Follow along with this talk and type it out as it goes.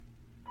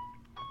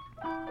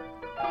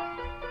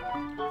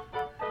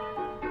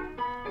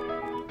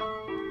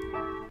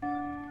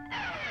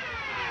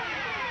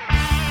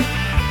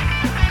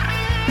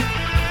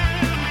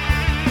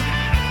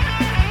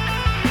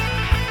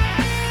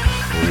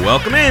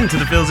Welcome in to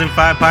the Phils in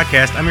 5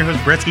 podcast. I'm your host,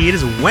 Bretsky. It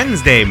is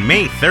Wednesday,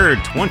 May 3rd,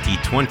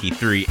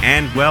 2023.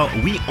 And, well,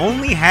 we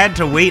only had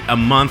to wait a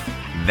month.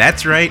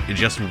 That's right,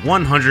 just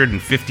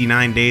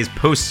 159 days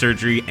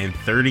post-surgery and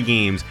 30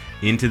 games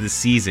into the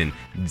season.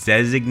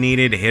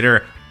 Designated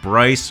hitter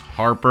Bryce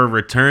Harper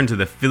returned to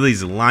the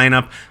Phillies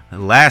lineup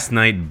last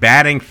night,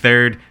 batting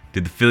third.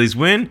 Did the Phillies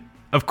win?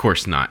 Of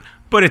course not.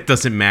 But it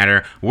doesn't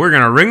matter. We're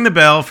going to ring the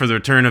bell for the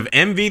return of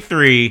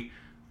MV3.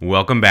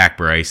 Welcome back,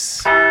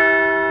 Bryce.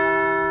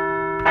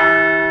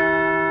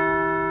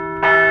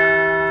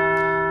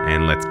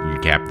 And let's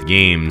recap the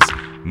games.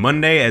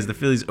 Monday, as the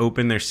Phillies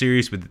opened their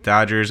series with the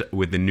Dodgers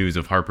with the news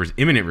of Harper's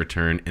imminent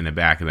return in the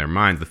back of their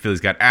minds, the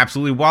Phillies got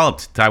absolutely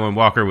walloped. Taijuan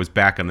Walker was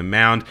back on the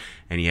mound,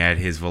 and he had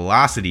his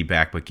velocity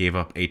back, but gave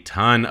up a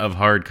ton of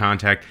hard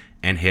contact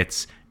and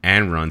hits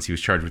and runs. He was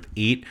charged with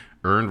 8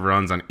 earned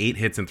runs on 8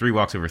 hits and 3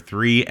 walks over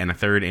 3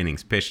 1/3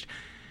 innings pitched.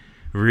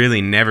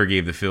 Really never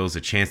gave the Phils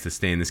a chance to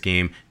stay in this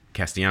game.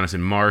 Castellanos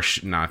and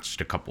Marsh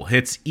notched a couple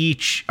hits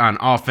each on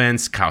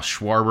offense. Kyle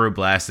Schwarber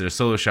blasted a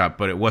solo shot,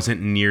 but it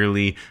wasn't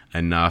nearly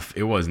enough.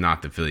 It was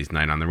not the Phillies'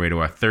 night on their way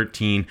to a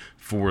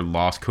 13-4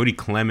 loss. Cody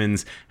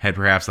Clemens had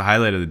perhaps the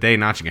highlight of the day,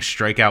 notching a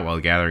strikeout while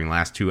gathering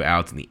last 2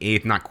 outs in the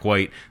 8th. Not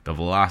quite the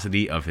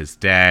velocity of his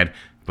dad,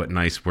 but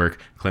nice work.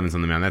 Clemens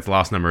on the mound. That's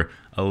loss number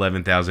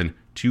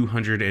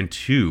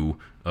 11,202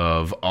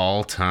 of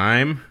all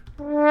time.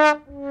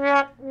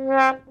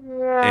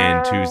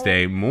 And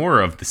Tuesday,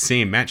 more of the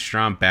same. Matt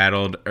Strahm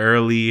battled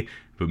early,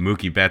 but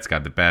Mookie Betts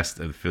got the best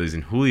of the Phillies,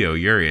 and Julio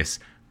Urias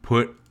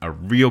put a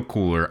real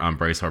cooler on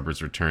Bryce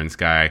Harper's return. This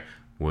guy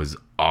was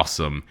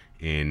awesome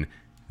in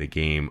the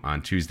game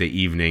on Tuesday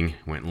evening.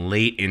 Went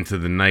late into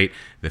the night.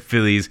 The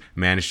Phillies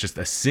managed just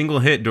a single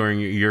hit during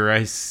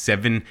Urias'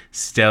 7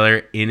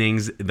 stellar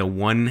innings. The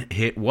one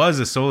hit was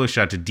a solo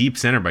shot to deep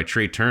center by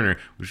Trey Turner,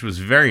 which was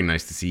very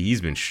nice to see.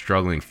 He's been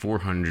struggling.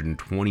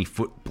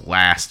 420-foot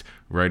blast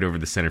right over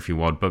the center field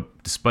wall.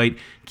 But despite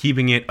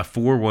keeping it a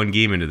 4-1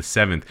 game into the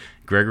 7th,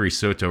 Gregory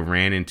Soto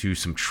ran into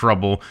some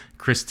trouble.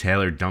 Chris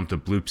Taylor dumped a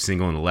bloop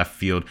single in the left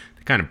field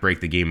to kind of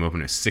break the game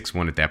open at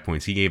 6-1 at that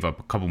point. So he gave up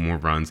a couple more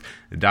runs.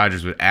 The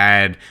Dodgers would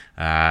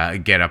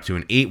get up to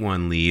an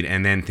 8-1 lead,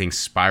 and then things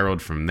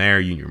spiraled from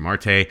there. Junior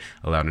Marte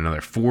allowed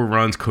another 4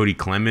 runs. Cody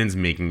Clemens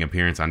making an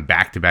appearance on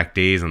back-to-back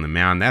days on the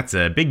mound. That's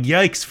a big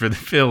yikes for the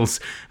Phils.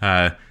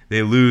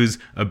 They lose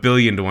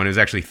 1,000,000,000 to 1. It was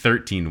actually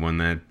 13-1.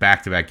 That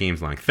back-to-back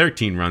games, allowing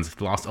 13 runs.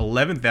 Lost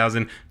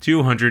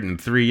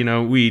 11,203. You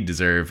know, we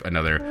deserve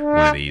another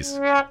one of these.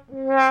 All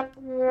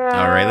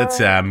right,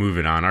 let's move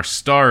it on. Our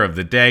star of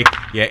the day,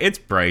 yeah, it's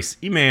Bryce.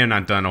 He may have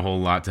not done a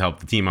whole lot to help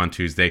the team on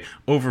Tuesday.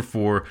 Over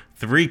 4,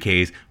 3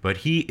 Ks, but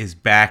he is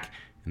back,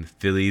 and the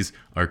Phillies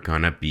are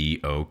gonna be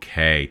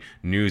okay.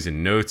 News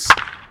and notes.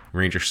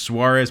 Ranger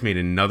Suarez made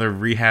another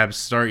rehab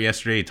start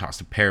yesterday. He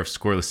tossed a pair of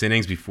scoreless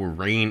innings before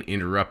rain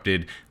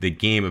interrupted the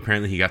game.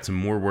 Apparently, he got some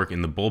more work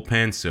in the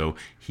bullpen, so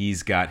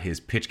he's got his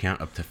pitch count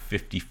up to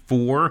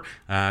 54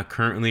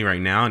 currently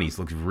right now, and he's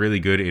looked really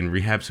good in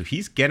rehab, so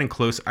he's getting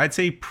close. I'd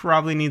say he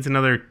probably needs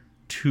another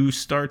 2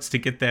 starts to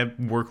get that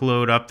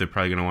workload up. They're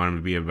probably going to want him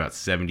to be about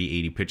 70,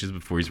 80 pitches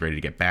before he's ready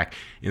to get back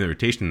in the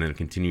rotation, and then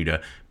continue to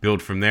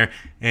build from there.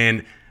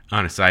 And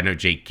on a side note,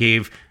 Jake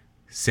Cave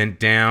sent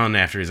down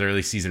after his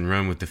early season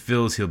run with the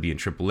Phils. He'll be in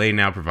AAA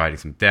now, providing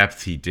some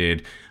depth. He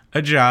did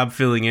a job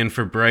filling in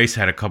for Bryce,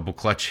 had a couple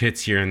clutch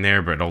hits here and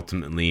there, but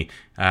ultimately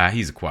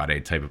he's a quad A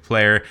type of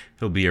player.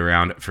 He'll be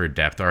around for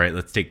depth. All right,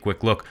 let's take a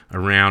quick look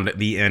around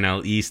the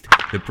NL East.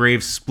 The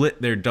Braves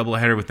split their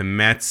doubleheader with the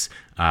Mets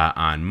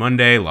on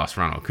Monday, lost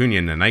Ronald Acuna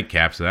in the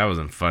nightcap, so that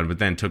wasn't fun, but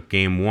then took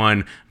Game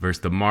 1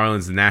 versus the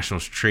Marlins. The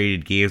Nationals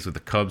traded games with the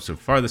Cubs. So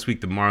far this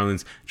week, the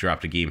Marlins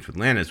dropped a game to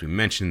Atlanta. As we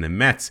mentioned, the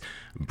Mets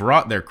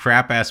brought their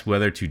crap-ass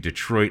weather to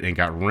Detroit and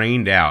got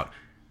rained out.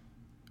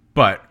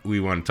 But we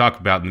want to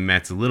talk about the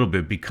Mets a little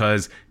bit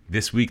because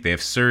this week they have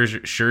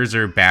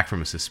Scherzer back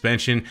from a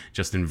suspension,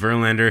 Justin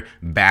Verlander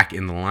back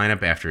in the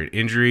lineup after an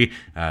injury,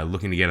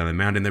 looking to get on the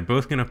mound, and they're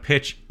both going to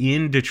pitch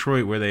in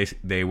Detroit, where they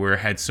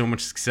had so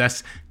much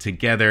success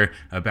together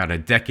about a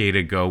decade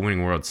ago,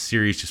 winning World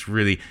Series, just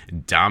really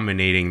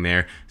dominating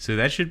there. So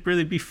that should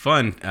really be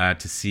fun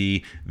to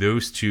see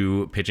those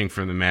two pitching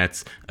for the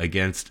Mets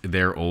against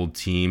their old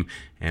team.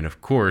 And of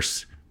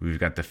course, we've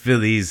got the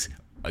Phillies,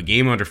 a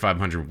game under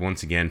 500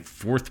 once again,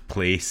 4th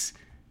place,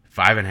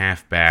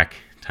 5.5 back.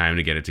 Time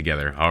to get it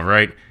together. All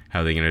right,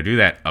 how are they going to do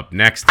that? Up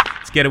next,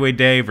 it's Getaway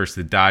Day versus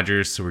the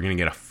Dodgers. So we're going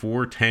to get a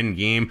 4:10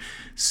 game.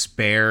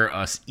 Spare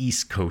us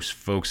East Coast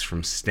folks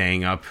from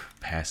staying up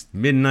past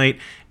midnight.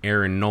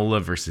 Aaron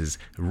Nola versus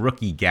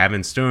rookie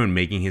Gavin Stone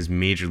making his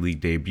major league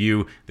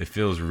debut. The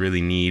Phils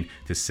really need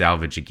to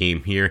salvage a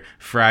game here.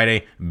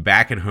 Friday,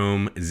 back at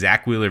home,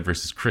 Zach Wheeler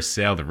versus Chris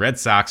Sale. The Red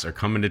Sox are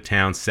coming to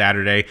town.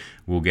 Saturday,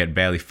 we'll get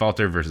Bailey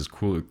Falter versus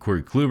Corey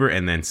Kluber.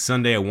 And then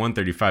Sunday, a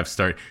 1:35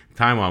 start,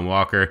 Taijuan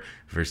Walker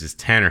versus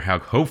Tanner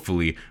Houck.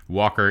 Hopefully,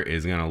 Walker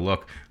is going to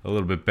look a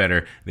little bit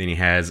better than he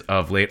has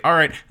of late. All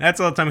right,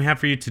 that's all the time we have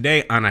for you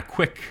today on a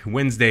quick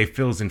Wednesday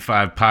Phils in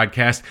 5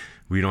 podcast.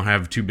 We don't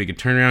have too big a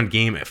turnaround.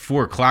 Game at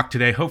 4 o'clock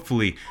today.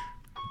 Hopefully,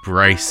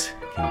 Bryce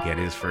can get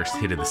his first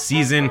hit of the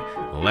season.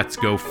 Let's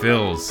go,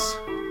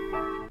 Phils.